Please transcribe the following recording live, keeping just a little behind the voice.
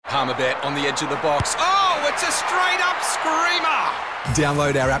Palmerbet on the edge of the box. Oh, it's a straight-up screamer!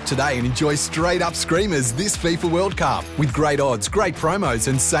 Download our app today and enjoy straight-up screamers this FIFA World Cup with great odds, great promos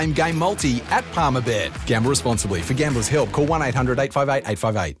and same-game multi at Palmerbet. Gamble responsibly. For Gamblers' Help, call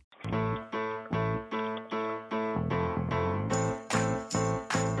 1-800-858-858.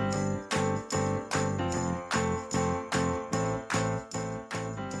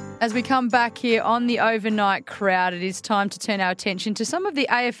 As we come back here on the Overnight Crowd, it is time to turn our attention to some of the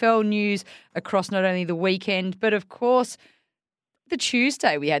AFL news across not only the weekend, but of course the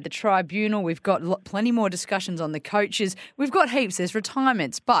Tuesday. We had the tribunal. We've got plenty more discussions on the coaches. We've got heaps. There's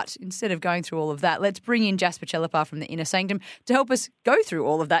retirements. But instead of going through all of that, let's bring in Jasper Chellappah from the Inner Sanctum to help us go through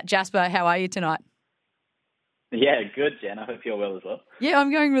all of that. Jasper, how are you tonight? Yeah, good, Jen. I hope you're well as well. Yeah,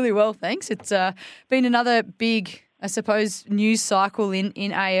 I'm going really well, thanks. It's been another big, I suppose, news cycle in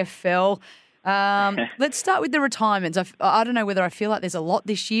AFL. Let's start with the retirements. I don't know whether I feel like there's a lot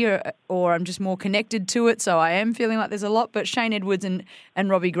this year or I'm just more connected to it, so I am feeling like there's a lot. But Shane Edwards and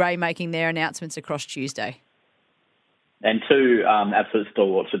Robbie Gray making their announcements across Tuesday. And two absolute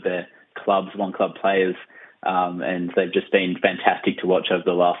stalwarts of their clubs, one-club players, and they've just been fantastic to watch over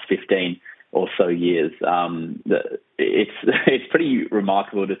the last 15 or so years. It's pretty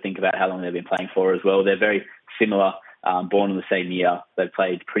remarkable to think about how long they've been playing for as well. They're very similar, born in the same year. They've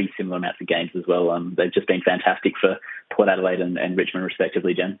played pretty similar amounts of games as well. They've just been fantastic for Port Adelaide and Richmond,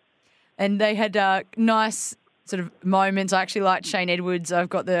 respectively, Jen. And they had nice sort of moments. I actually liked Shane Edwards. I've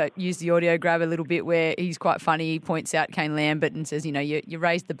got use the audio grab a little bit where he's quite funny. He points out Kane Lambert and says, you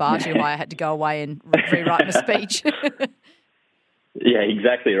raised the bar too high. I had to go away and rewrite my speech. Yeah,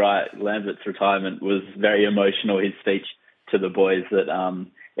 exactly right. Lambert's retirement was very emotional, his speech to the boys. That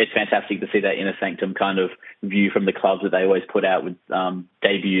it's fantastic to see that Inner Sanctum kind of view from the clubs that they always put out with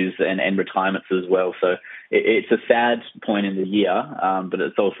debuts and retirements as well. So it's a sad point in the year, but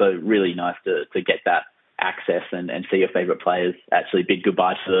it's also really nice to get that access and see your favourite players actually bid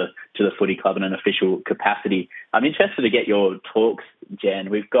goodbye to the footy club in an official capacity. I'm interested to get your talks, Jan.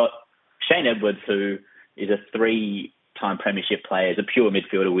 We've got Shane Edwards, who is a three-time premiership player, is a pure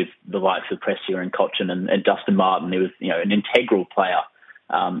midfielder with the likes of Prestia and Cochin and Dustin Martin. He was, an integral player,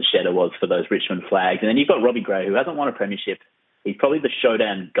 Shedder was, for those Richmond Flags. And then you've got Robbie Gray, who hasn't won a premiership. He's probably the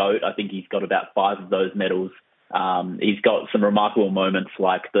showdown GOAT. I think he's got about 5 of those medals. He's got some remarkable moments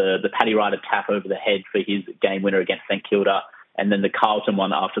like the Paddy Ryder tap over the head for his game winner against St Kilda, and then the Carlton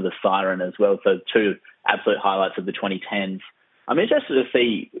one after the siren as well. So 2 absolute highlights of the 2010s. I'm interested to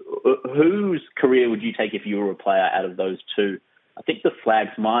see whose career would you take if you were a player out of those 2. I think the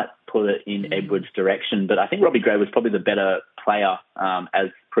Flags might put it in Edwards' direction, but I think Robbie Gray was probably the better player, as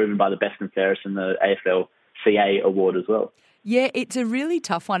proven by the best and fairest in the AFL CA award as well. Yeah, it's a really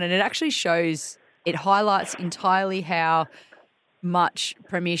tough one, and it actually it highlights entirely how much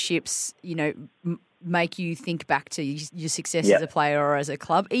premierships, make you think back to your success as a player or as a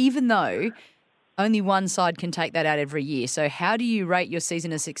club, even though only one side can take that out every year. So how do you rate your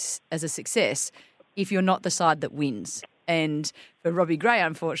season as a success if you're not the side that wins? And for Robbie Gray,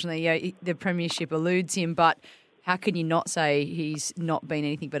 unfortunately, the premiership eludes him, but how can you not say he's not been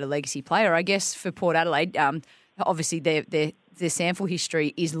anything but a legacy player? I guess for Port Adelaide, obviously their sample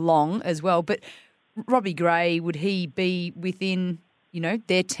history is long as well, but Robbie Gray, would he be within,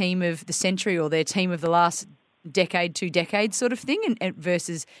 their team of the century or their team of the last decade, 2 decades sort of thing, and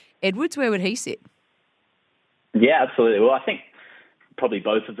versus Edwards, where would he sit? Yeah, absolutely. Well, I think probably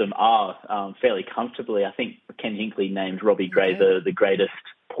both of them are fairly comfortably. I think Ken Hinkley named Robbie Gray the greatest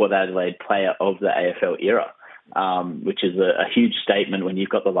Port Adelaide player of the AFL era, which is a huge statement when you've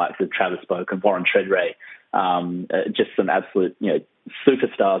got the likes of Travis Boak and Warren Treadray, just some absolute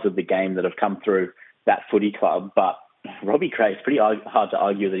superstars of the game that have come through that footy club. But Robbie Gray, it's pretty hard to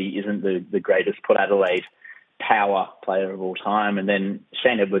argue that he isn't the greatest Port Adelaide power player of all time. And then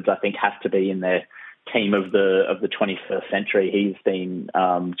Shane Edwards, I think, has to be in their team of the 21st century. He's been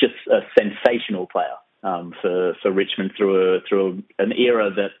just a sensational player for Richmond through an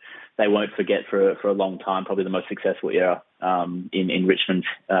era that they won't forget for a long time. Probably the most successful era in Richmond's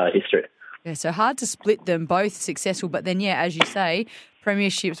history. Yeah, so hard to split them, both successful, but then, as you say,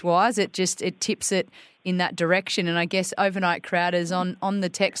 premierships-wise, it tips it in that direction. And I guess Overnight Crowders on the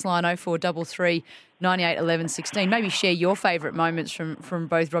text line 0433 98 11 16. Maybe share your favourite moments from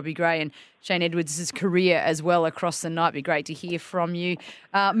both Robbie Gray and Shane Edwards' career as well across the night. Be great to hear from you.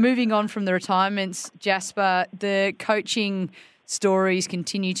 Moving on from the retirements, Jasper, the coaching stories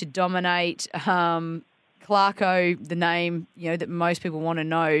continue to dominate. Clarko, the name that most people want to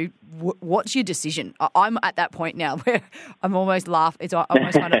know. What's your decision? I'm at that point now where I'm almost It's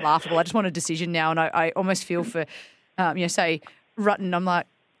almost kind of laughable. I just want a decision now, and I almost feel for, say Rutten. I'm like,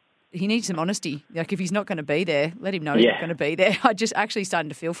 he needs some honesty. Like, if he's not going to be there, let him know he's not going to be there. I just actually starting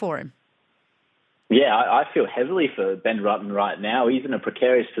to feel for him. Yeah, I feel heavily for Ben Rutten right now. He's in a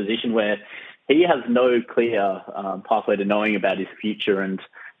precarious position where he has no clear pathway to knowing about his future, and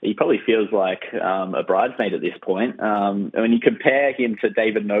he probably feels like a bridesmaid at this point. And when you compare him to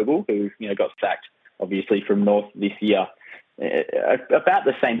David Noble, who got sacked, obviously, from North this year, about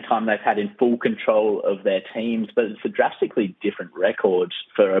the same time they've had in full control of their teams, but it's a drastically different record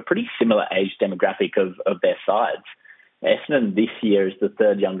for a pretty similar age demographic of their sides. Essendon this year is the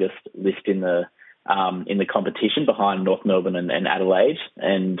third youngest list in the competition behind North Melbourne and Adelaide.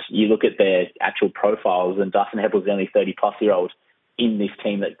 And you look at their actual profiles, and Dustin Heppell's the only 30-plus-year-old in this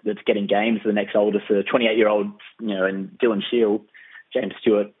team that's getting games. The next oldest are 28-year-olds, and Dylan Shield, James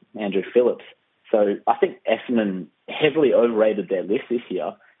Stewart, Andrew Phillips. So I think Essendon heavily overrated their list this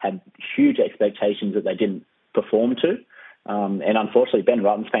year, had huge expectations that they didn't perform to. And unfortunately, Ben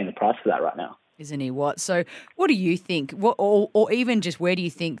Rutten's paying the price for that right now. Isn't he what? So what do you think, or even just where do you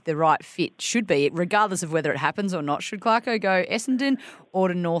think the right fit should be, regardless of whether it happens or not? Should Clarko go Essendon or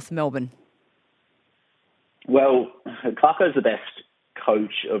to North Melbourne? Well, Clarko's the best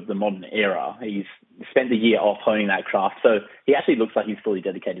coach of the modern era. He's spent the year off honing that craft, so he actually looks like he's fully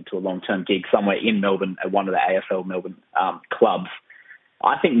dedicated to a long-term gig somewhere in Melbourne at one of the AFL Melbourne clubs.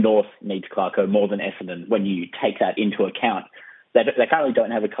 I think North needs Clarko more than Essendon when you take that into account. They currently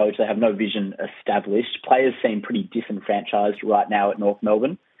don't have a coach. They have no vision established. Players seem pretty disenfranchised right now at North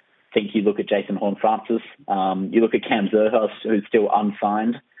Melbourne. I think you look at Jason Horne-Francis, you look at Cam Zurhurst, who's still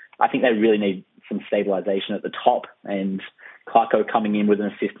unsigned. I think they really need some stabilisation at the top, and Clarko coming in with an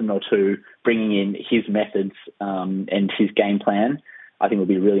assistant or two, bringing in his methods and his game plan, I think will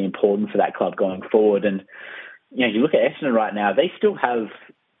be really important for that club going forward. And you look at Essendon right now, they still have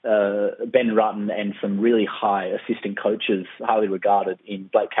Ben Rutten and some really high assistant coaches, highly regarded in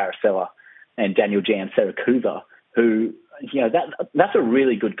Blake Caracella and Daniel Gianseracusa, who, that's a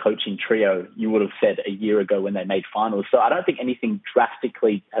really good coaching trio, you would have said a year ago when they made finals. So I don't think anything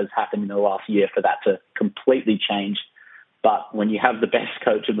drastically has happened in the last year for that to completely change. But when you have the best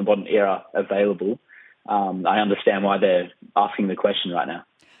coach of the modern era available, I understand why they're asking the question right now.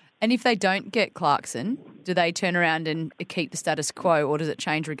 And if they don't get Clarkson, do they turn around and keep the status quo, or does it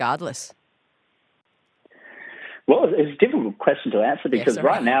change regardless? Well, it's a difficult question to answer because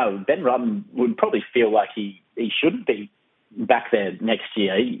right now Ben Rutten would probably feel like he shouldn't be back there next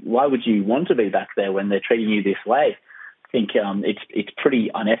year. Why would you want to be back there when they're treating you this way? I think it's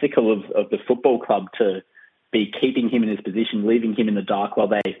pretty unethical of the football club to be keeping him in his position, leaving him in the dark while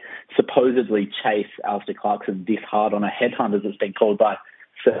they supposedly chase Alistair Clarkson this hard on a headhunt, as it's been called by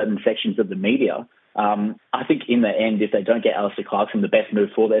certain sections of the media. I think in the end, if they don't get Alistair Clarkson, the best move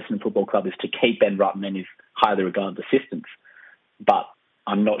for the Essendon Football Club is to keep Ben Rutten and his highly regarded assistants. But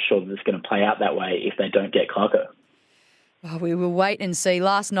I'm not sure that it's going to play out that way if they don't get Clarko. Oh, we will wait and see.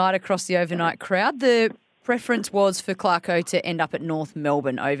 Last night across the overnight crowd, the preference was for Clarko to end up at North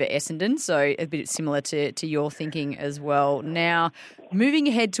Melbourne over Essendon, so a bit similar to your thinking as well. Now, moving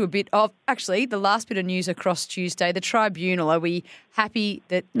ahead to a bit of, actually, the last bit of news across Tuesday, the tribunal. Are we happy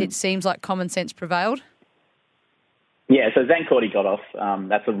that it seems like common sense prevailed? Yeah, so Zane Cordy got off.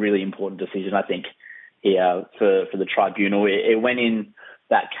 That's a really important decision, I think, here for the tribunal. It went in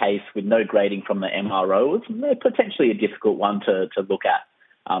that case with no grading from the MRO. It was potentially a difficult one to look at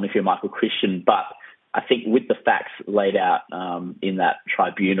if you're Michael Christian, but I think with the facts laid out in that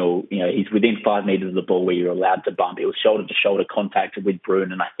tribunal, he's within 5 metres of the ball where you're allowed to bump. It was shoulder-to-shoulder contact with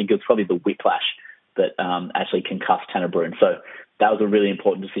Bruin, and I think it was probably the whiplash that actually concussed Tanner Bruin. So that was a really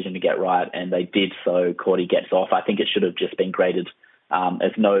important decision to get right, and they did so. Cordy gets off. I think it should have just been graded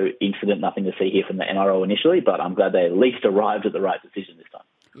as no incident, nothing to see here from the NRO initially, but I'm glad they at least arrived at the right decision this time.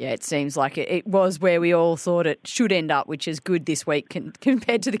 Yeah, it seems like it was where we all thought it should end up, which is good this week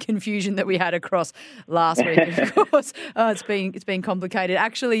compared to the confusion that we had across last week, of course. It's been complicated.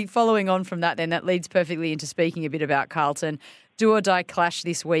 Actually, following on from that then, that leads perfectly into speaking a bit about Carlton. Do or die clash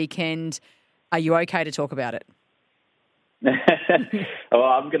this weekend. Are you okay to talk about it? Well,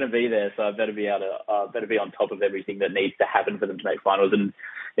 I'm going to be there, so I better be on top of everything that needs to happen for them to make finals. And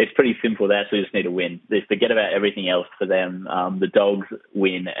it's pretty simple. They actually just need to win. They forget about everything else for them. The Dogs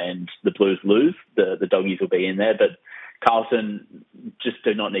win and the Blues lose. The Doggies will be in there, but Carlton just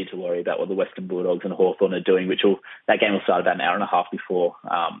do not need to worry about what the Western Bulldogs and Hawthorn are doing. That game will start about an hour and a half before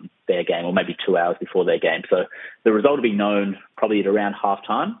their game, or maybe 2 hours before their game. So the result will be known probably at around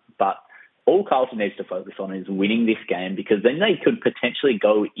halftime. But all Carlton needs to focus on is winning this game, because then they could potentially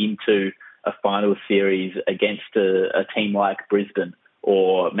go into a final series against a team like Brisbane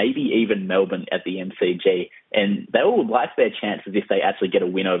or maybe even Melbourne at the MCG. And they will like their chances if they actually get a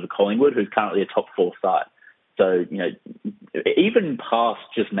win over Collingwood, who's currently a top 4 side. So, even past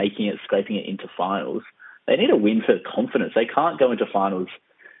just scraping it into finals, they need a win for confidence. They can't go into finals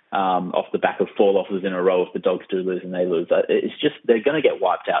off the back of 4 losses in a row if the Dogs do lose and they lose. It's just they're going to get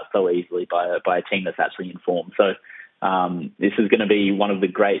wiped out so easily by a team that's actually in form. So this is going to be one of the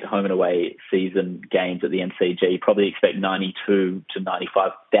great home and away season games at the MCG. Probably expect 92 to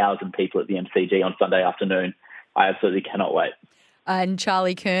 95,000 people at the MCG on Sunday afternoon. I absolutely cannot wait. And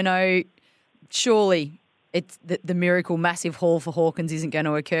Charlie Curnow, surely it's the miracle massive haul for Hawkins isn't going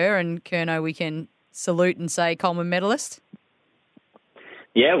to occur, and Curnow we can salute and say Coleman medalist?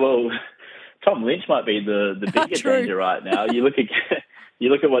 Yeah, well, Tom Lynch might be the bigger danger right now. You look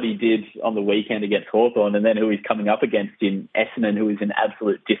at what he did on the weekend against Hawthorn, and then who he's coming up against in Essendon, who is in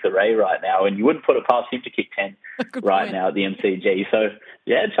absolute disarray right now, and you wouldn't put it past him to kick 10 right now at the MCG. So,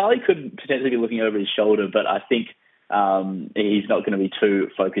 yeah, Charlie could potentially be looking over his shoulder, but I think he's not going to be too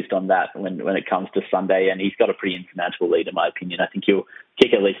focused on that when it comes to Sunday, and he's got a pretty insurmountable lead, in my opinion. I think he'll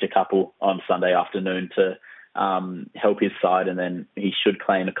kick at least a couple on Sunday afternoon to help his side, and then he should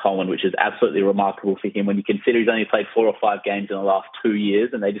claim a Coleman, which is absolutely remarkable for him when you consider he's only played 4 or 5 games in the last 2 years,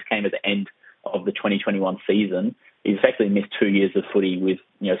 and they just came at the end of the 2021 season. He's effectively missed 2 years of footy with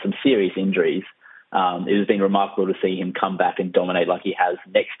some serious injuries. It has been remarkable to see him come back and dominate like he has,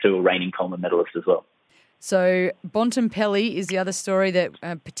 next to a reigning Coleman medalist as well. So Bontempelli is the other story that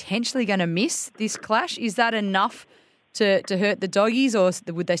potentially going to miss this clash. Is that enough to hurt the Doggies, or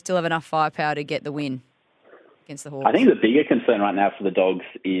would they still have enough firepower to get the win against the Hawks? I think the bigger concern right now for the Dogs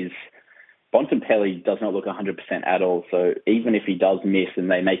is Bontempelli does not look 100% at all. So even if he does miss and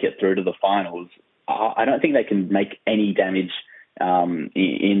they make it through to the finals, I don't think they can make any damage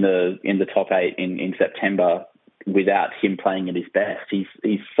in the top 8 in September without him playing at his best. He's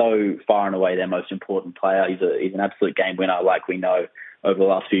so far and away their most important player. He's an absolute game winner, like we know. Over the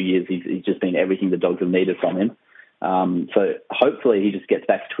last few years, he's just been everything the Dogs have needed from him. So hopefully he just gets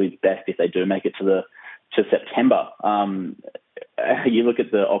back to his best if they do make it to September. You look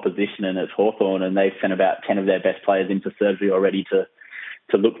at the opposition, and it's Hawthorn, and they've sent about 10 of their best players into surgery already to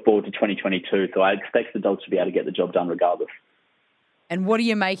look forward to 2022. So I expect the Dogs to be able to get the job done regardless. And what are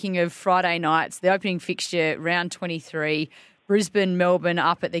you making of Friday nights, the opening fixture, round 23, Brisbane, Melbourne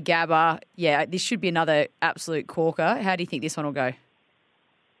up at the Gabba? Yeah, this should be another absolute corker. How do you think this one will go?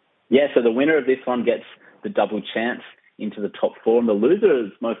 Yeah, so the winner of this one gets the double chance into the top 4, and the loser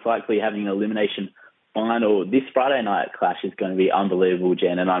is most likely having an elimination final. This Friday night clash is going to be unbelievable,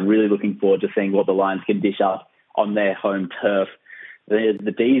 Jen, and I'm really looking forward to seeing what the Lions can dish up on their home turf.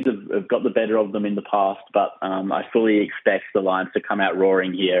 The D's have got the better of them in the past, but I fully expect the Lions to come out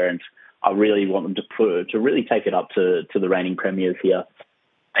roaring here, and I really want them to really take it up to the reigning premiers here.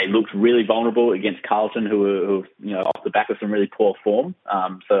 They looked really vulnerable against Carlton, who off the back of some really poor form.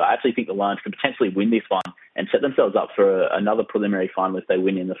 So I actually think the Lions can potentially win this one and set themselves up for another preliminary final if they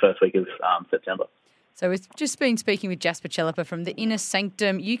win in the first week of September. So we've just been speaking with Jasper Chellappah from The Inner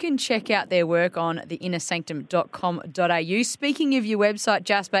Sanctum. You can check out their work on theinnersanctum.com.au. Speaking of your website,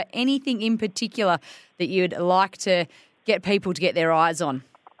 Jasper, anything in particular that you'd like to get people to get their eyes on?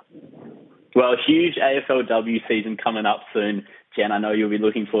 Well, a huge AFLW season coming up soon, Jen. I know you'll be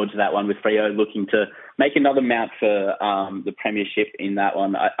looking forward to that one, with Freo looking to make another mount for the premiership in that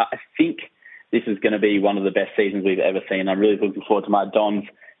one. I think this is going to be one of the best seasons we've ever seen. I'm really looking forward to my Dons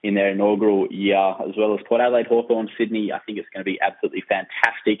in their inaugural year, as well as Port Adelaide, Hawthorn, Sydney. I think it's going to be absolutely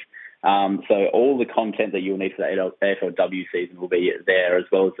fantastic. So all the content that you'll need for the AFLW season will be there, as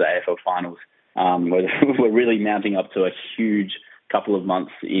well as the AFL finals. We're really mounting up to a huge couple of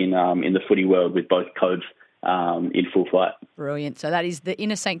months in the footy world, with both codes in full flight. Brilliant. So that is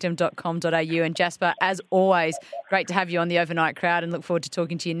theinnersanctum.com.au. And Jasper, as always, great to have you on the Overnight Crowd, and look forward to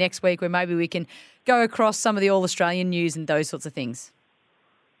talking to you next week, where maybe we can go across some of the All-Australian news and those sorts of things.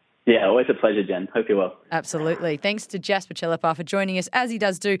 Yeah, always a pleasure, Jen. Hope you're well. Absolutely. Thanks to Jasper Chellappah for joining us, as he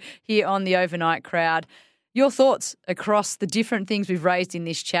does do here on the Overnight Crowd. Your thoughts across the different things we've raised in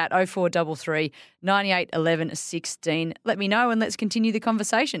this chat, 0433 98 11 16. Let me know, and let's continue the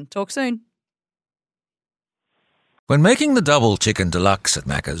conversation. Talk soon. When making the double chicken deluxe at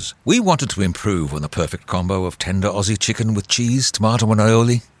Macca's, we wanted to improve on the perfect combo of tender Aussie chicken with cheese, tomato and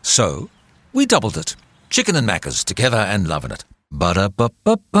aioli. So we doubled it. Chicken and Macca's, together and loving it.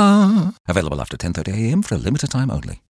 Ba-da-ba-ba-ba. Available after 10:30 a.m. for a limited time only.